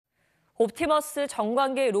옵티머스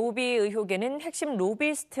정관계 로비 의혹에는 핵심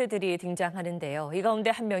로비스트들이 등장하는데요. 이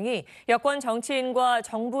가운데 한 명이 여권 정치인과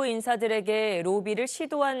정부 인사들에게 로비를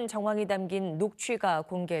시도한 정황이 담긴 녹취가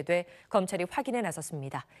공개돼 검찰이 확인에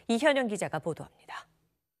나섰습니다. 이현영 기자가 보도합니다.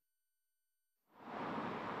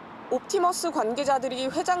 옵티머스 관계자들이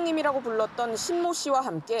회장님이라고 불렀던 신모 씨와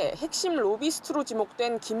함께 핵심 로비스트로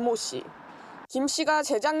지목된 김모 씨. 김 씨가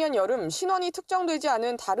재작년 여름 신원이 특정되지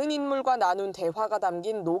않은 다른 인물과 나눈 대화가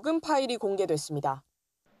담긴 녹음 파일이 공개됐습니다.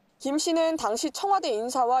 김 씨는 당시 청와대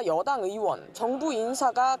인사와 여당 의원, 정부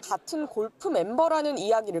인사가 같은 골프 멤버라는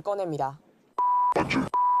이야기를 꺼냅니다. 맞지?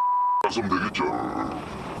 말씀 되겠죠.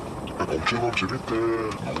 공채밥 재릴 때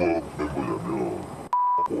누가 멤버냐면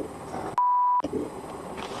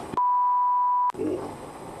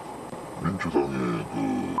민주당의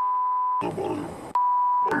말아요.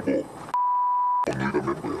 말고 언니가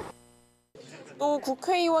멤버야. 또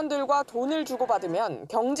국회의원들과 돈을 주고받으면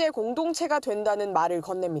경제 공동체가 된다는 말을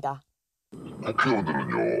건넵니다.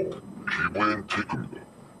 국회의원들은요, 기브앤테이크입니다.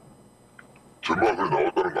 제 말이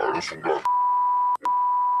나왔다는 거 아는 순간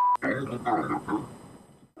너무 불편한 것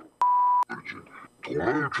그렇지.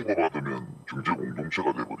 돈을 주고받으면 경제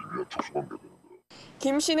공동체가 돼버리면 특수관계가 되는 거야.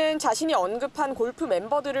 김 씨는 자신이 언급한 골프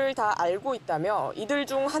멤버들을 다 알고 있다며 이들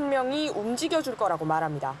중 한 명이 움직여줄 거라고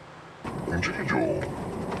말합니다. 움직이죠.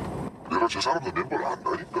 내가 저 사람들 멤버를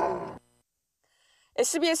안다니까.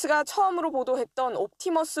 SBS가 처음으로 보도했던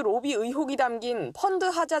옵티머스 로비 의혹이 담긴 펀드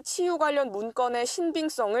하자 치유 관련 문건의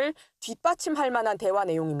신빙성을 뒷받침할 만한 대화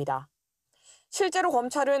내용입니다. 실제로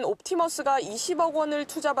검찰은 옵티머스가 20억 원을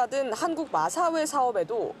투자받은 한국 마사회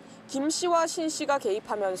사업에도 김 씨와 신 씨가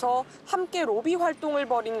개입하면서 함께 로비 활동을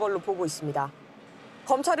벌인 걸로 보고 있습니다.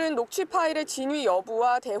 검찰은 녹취 파일의 진위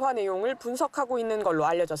여부와 대화 내용을 분석하고 있는 걸로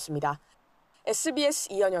알려졌습니다. SBS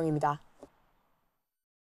이현영입니다.